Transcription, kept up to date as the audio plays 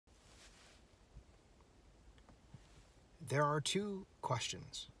There are two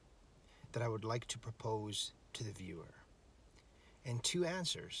questions that I would like to propose to the viewer, and two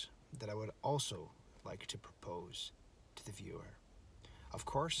answers that I would also like to propose to the viewer. Of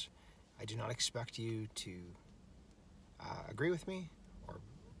course, I do not expect you to agree with me or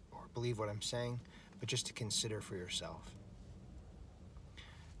believe what I'm saying, but just to consider for yourself.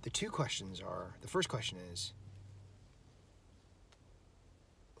 The two questions are, the first question is,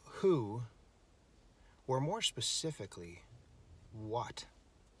 who, or more specifically, what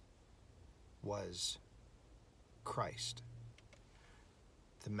was Christ,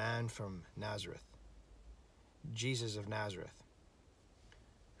 the man from Nazareth, Jesus of Nazareth?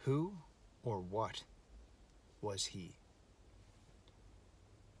 Who or what was he?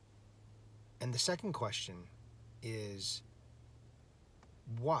 And the second question is,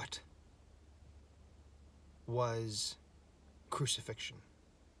 what was crucifixion?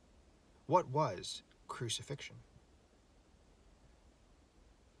 What was crucifixion?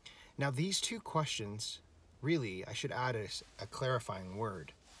 Now, these two questions, really, I should add a clarifying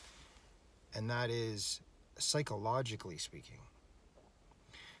word, and that is psychologically speaking.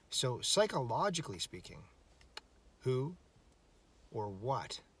 So, psychologically speaking, who or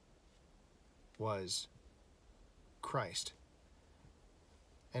what was Christ?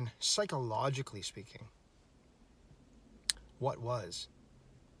 And psychologically speaking, what was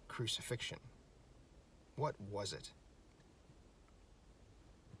crucifixion? What was it?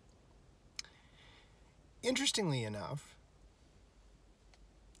 Interestingly enough,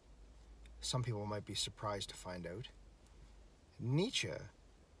 some people might be surprised to find out, Nietzsche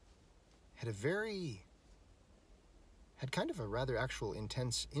had kind of a rather actual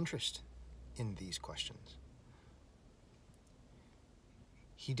intense interest in these questions.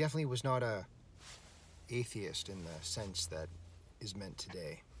 He definitely was not a atheist in the sense that is meant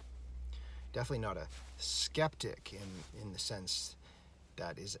today. Definitely not a skeptic in the sense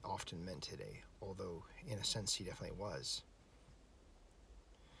that is often meant today, although in a sense he definitely was.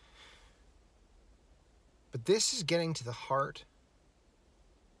 But this is getting to the heart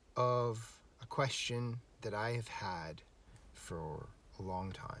of a question that I have had for a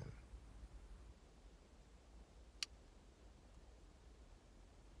long time.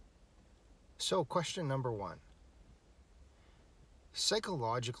 So, question number one.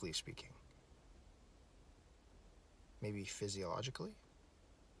 Psychologically speaking, maybe physiologically,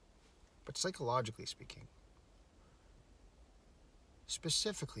 but psychologically speaking,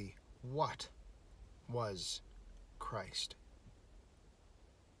 specifically, what was Christ?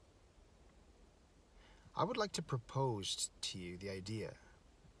 I would like to propose to you the idea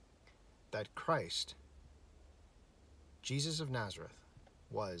that Christ, Jesus of Nazareth,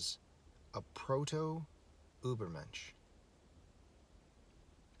 was a Proto-Ubermensch.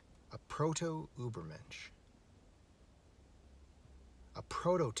 A Proto-Ubermensch. A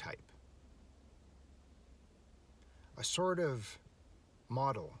prototype. A sort of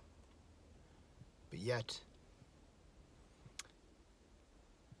model, but yet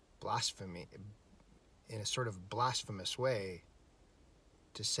blasphemy, in a sort of blasphemous way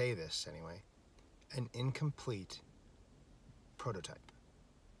to say this anyway, an incomplete prototype.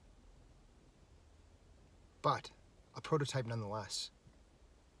 But a prototype nonetheless.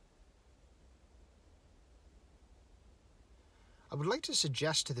 I would like to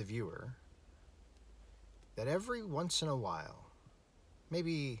suggest to the viewer that every once in a while,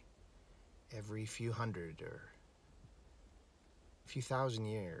 maybe every few hundred or a few thousand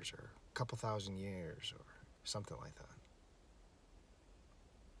years or a couple thousand years or something like that,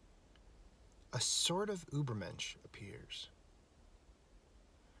 a sort of Ubermensch appears.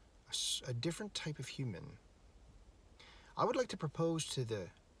 A different type of human. I would like to propose to the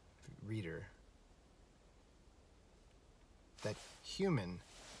reader that human,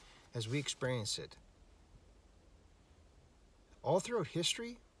 as we experience it, all throughout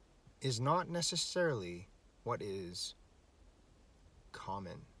history, is not necessarily what is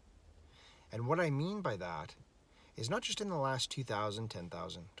common. And what I mean by that is not just in the last 2,000,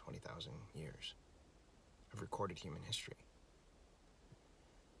 10,000, 20,000 years of recorded human history,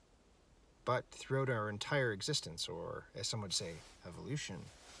 but throughout our entire existence, or as some would say, evolution,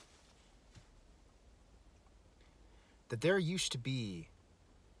 that there used to be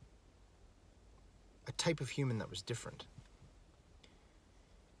a type of human that was different.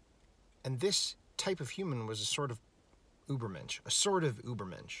 And this type of human was a sort of Ubermensch,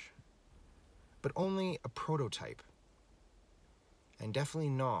 but only a prototype, and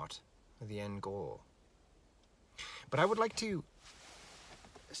definitely not the end goal. But I would like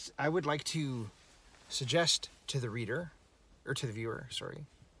to suggest to the reader, or to the viewer, sorry,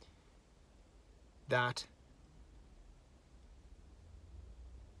 that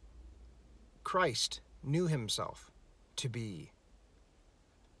Christ knew himself to be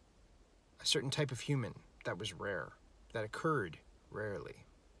a certain type of human that was rare, that occurred rarely.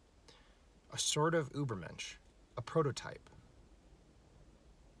 A sort of Ubermensch, a prototype,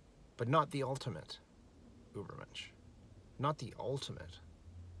 but not the ultimate Ubermensch, not the ultimate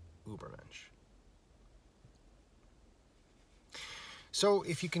Ubermensch. So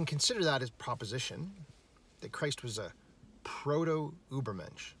if you can consider that as proposition, that Christ was a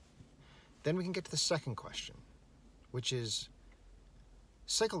Proto-Ubermensch, then we can get to the second question, which is,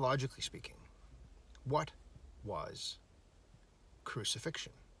 psychologically speaking, what was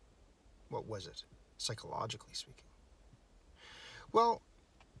crucifixion? What was it, psychologically speaking? Well,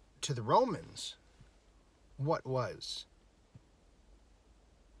 to the Romans, what was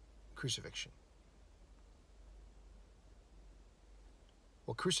crucifixion?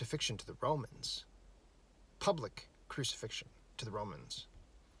 Well, crucifixion to the Romans, public crucifixion to the Romans,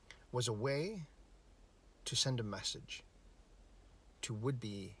 was a way to send a message to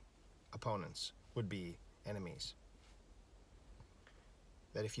would-be opponents, would-be enemies,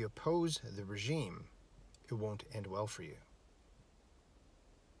 that if you oppose the regime, it won't end well for you.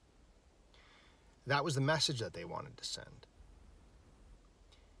 That was the message that they wanted to send.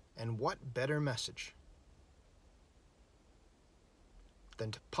 And what better message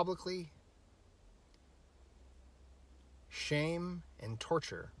than to publicly shame and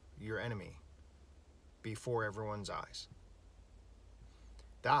torture your enemy before everyone's eyes?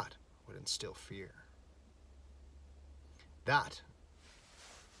 That would instill fear. That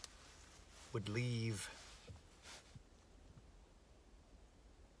would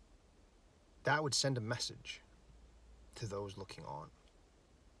send a message to those looking on.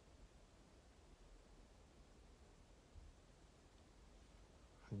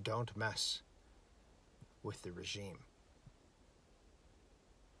 Don't mess with the regime.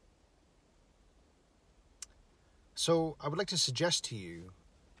 So I would like to suggest to you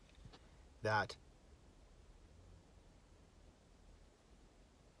that,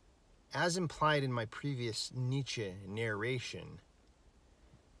 as implied in my previous Nietzsche narration,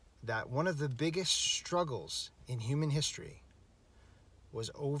 that one of the biggest struggles in human history was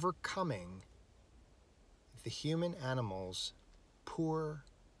overcoming the human animal's poor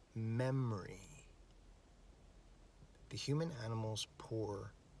memory. The human animal's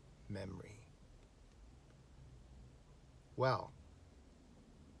poor memory. Well,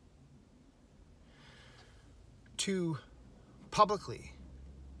 to publicly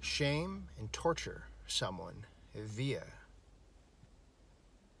shame and torture someone via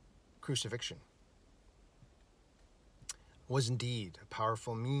crucifixion was indeed a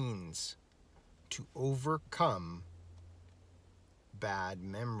powerful means to overcome bad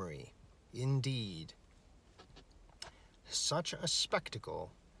memory. Indeed, such a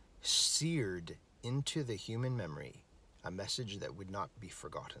spectacle seared into the human memory a message that would not be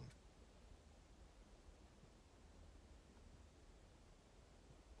forgotten.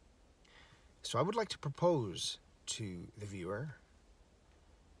 So I would like to propose to the viewer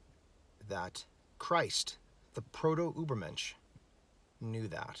that Christ, the Proto-Ubermensch, knew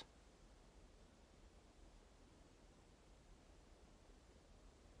that.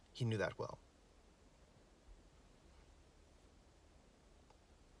 He knew that well.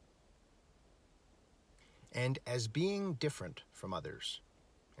 And as being different from others,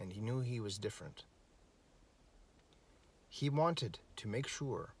 and he knew he was different, he wanted to make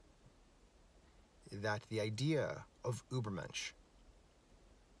sure that the idea of Ubermensch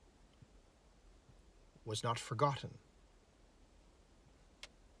was not forgotten.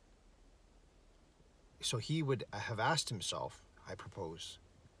 So he would have asked himself, I propose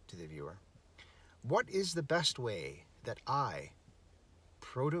to the viewer, what is the best way that I,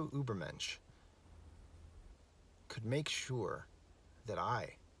 Proto-Ubermensch, could make sure that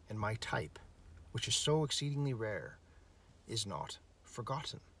I and my type, which is so exceedingly rare, is not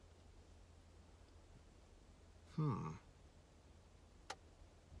forgotten?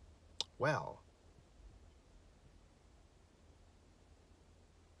 Well,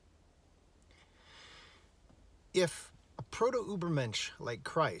 if a Proto-Ubermensch like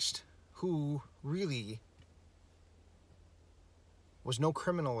Christ, who really was no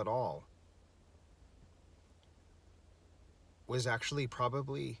criminal at all, was actually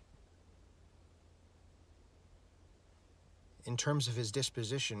probably, in terms of his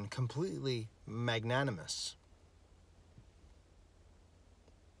disposition, completely magnanimous,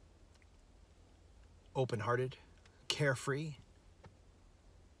 open-hearted, carefree.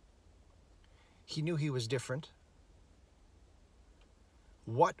 He knew he was different.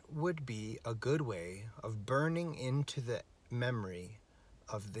 What would be a good way of burning into the memory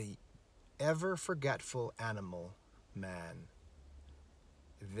of the ever forgetful animal man,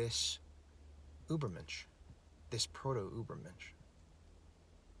 this Ubermensch, this Proto-Ubermensch,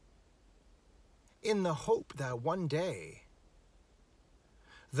 in the hope that one day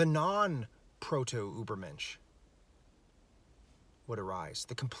the non-Proto-Ubermensch would arise,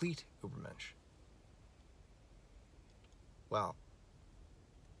 the complete Ubermensch. Well,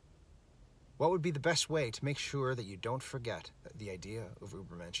 what would be the best way to make sure that you don't forget the idea of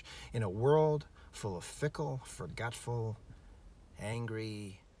Ubermensch in a world full of fickle, forgetful,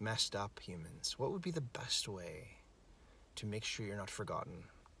 angry, messed up humans? What would be the best way to make sure you're not forgotten?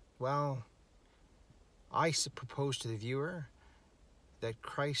 Well, I propose to the viewer that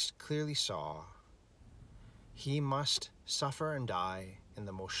Christ clearly saw he must suffer and die in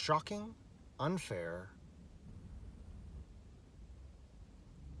the most shocking, unfair,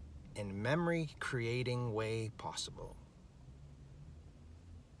 and memory-creating way possible,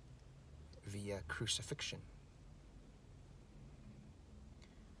 via crucifixion,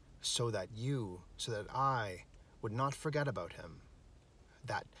 so that I would not forget about him,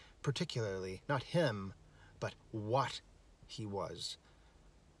 that particularly, not him, but what he was,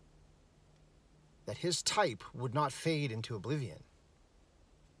 that his type would not fade into oblivion.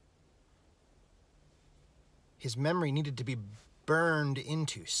 His memory needed to be burned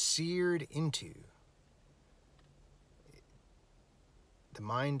into, seared into the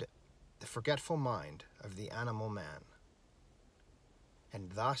mind, the forgetful mind of the animal man,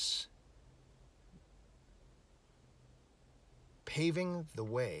 and thus paving the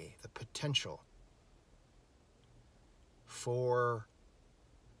way, the potential for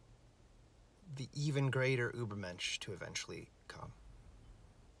the even greater Ubermensch to eventually come.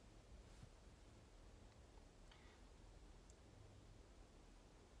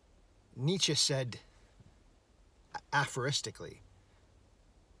 Nietzsche said aphoristically,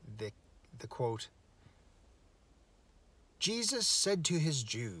 the quote, Jesus said to his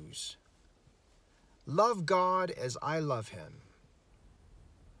Jews, "Love God as I love him,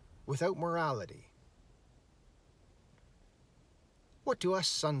 without morality. What do us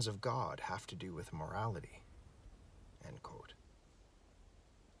sons of God have to do with morality?" End quote.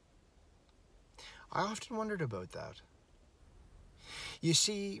 I often wondered about that. You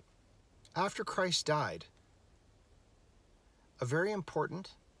see, after Christ died, a very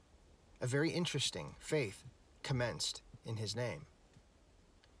important, a very interesting faith commenced in his name,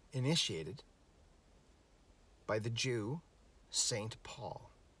 initiated by the Jew Saint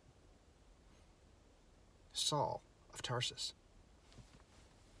Paul, Saul of Tarsus.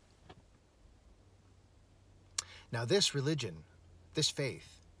 Now this religion, this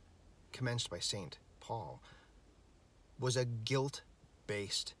faith, commenced by Saint Paul, was a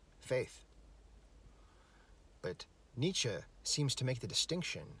guilt-based faith. But Nietzsche seems to make the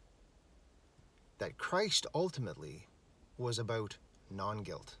distinction that Christ ultimately was about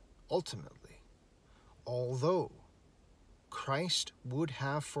non-guilt. Ultimately, although Christ would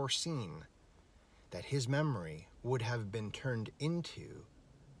have foreseen that his memory would have been turned into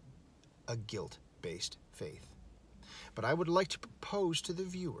a guilt-based faith. But I would like to propose to the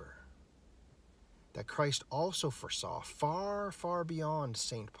viewer that Christ also foresaw far, far beyond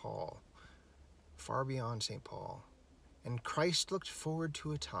St. Paul, and Christ looked forward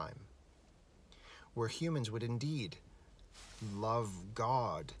to a time where humans would indeed love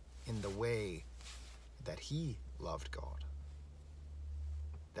God in the way that he loved God,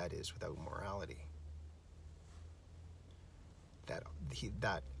 that is, without morality.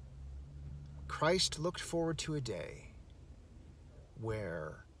 That Christ looked forward to a day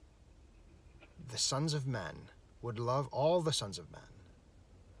where the sons of men would love all the sons of men,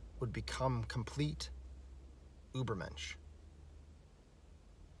 would become complete Ubermensch.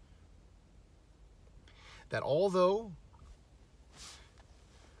 That although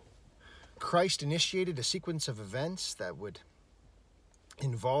Christ initiated a sequence of events that would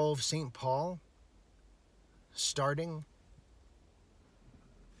involve St. Paul starting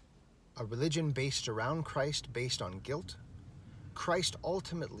a religion based around Christ, based on guilt, Christ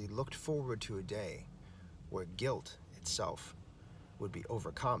ultimately looked forward to a day where guilt itself would be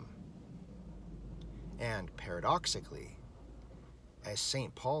overcome. And paradoxically, as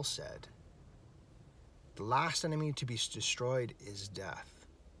St. Paul said, the last enemy to be destroyed is death.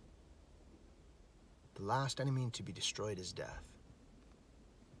 The last enemy to be destroyed is death.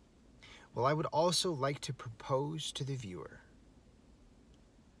 Well, I would also like to propose to the viewer,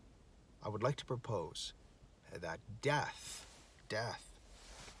 that death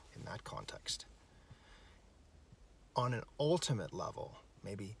in that context, on an ultimate level,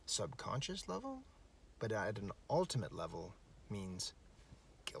 maybe subconscious level, but at an ultimate level means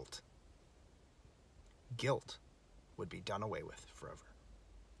guilt. guilt would be done away with forever.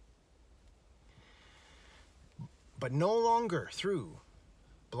 But no longer through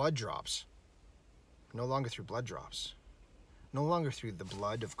blood drops, no longer through blood drops, no longer through the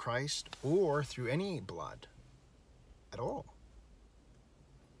blood of Christ or through any blood at all.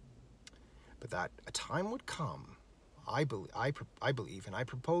 But that a time would come, I believe, and I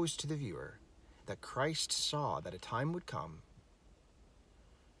propose to the viewer, that Christ saw that a time would come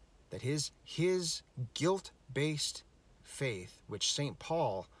that his guilt-based faith, which St.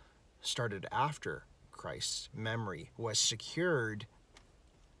 Paul started after Christ's memory, was secured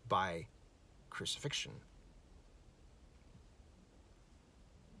by crucifixion.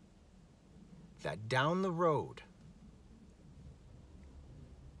 That down the road,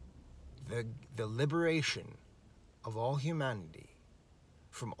 the liberation of all humanity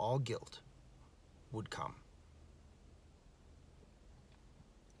from all guilt would come.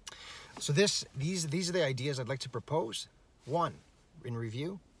 So these are the ideas I'd like to propose. One, in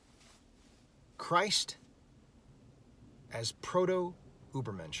review, Christ as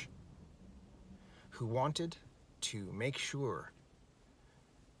Proto-Ubermensch, who wanted to make sure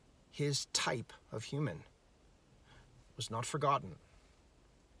his type of human was not forgotten.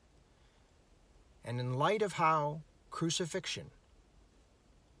 And in light of how crucifixion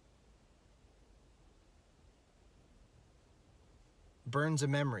burns a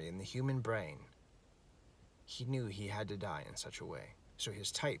memory in the human brain, he knew he had to die in such a way, so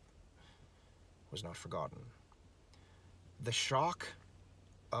his type was not forgotten. The shock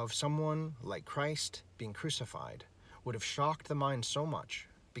of someone like Christ being crucified would have shocked the mind so much,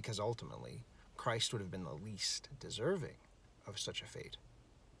 because ultimately Christ would have been the least deserving of such a fate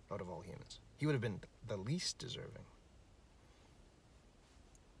out of all humans. He would have been the least deserving.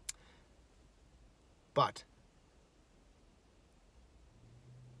 But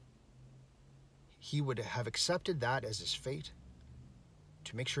he would have accepted that as his fate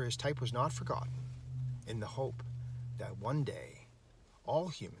to make sure his type was not forgotten, in the hope that one day all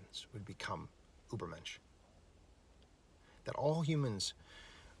humans would become Ubermensch. That all humans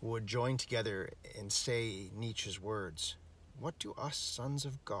would join together and say Nietzsche's words, "What do us sons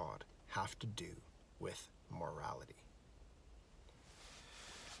of God have to do with morality?"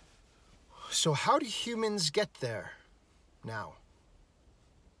 So how do humans get there now,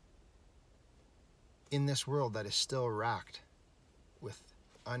 in this world that is still racked with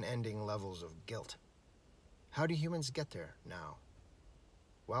unending levels of guilt? How do humans get there now?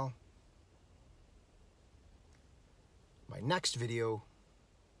 Well, my next video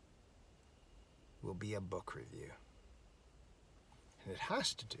will be a book review. And it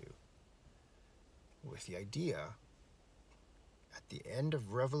has to do with the idea at the end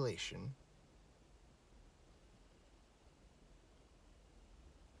of Revelation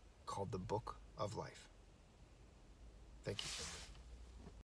called the Book of Life. Thank you.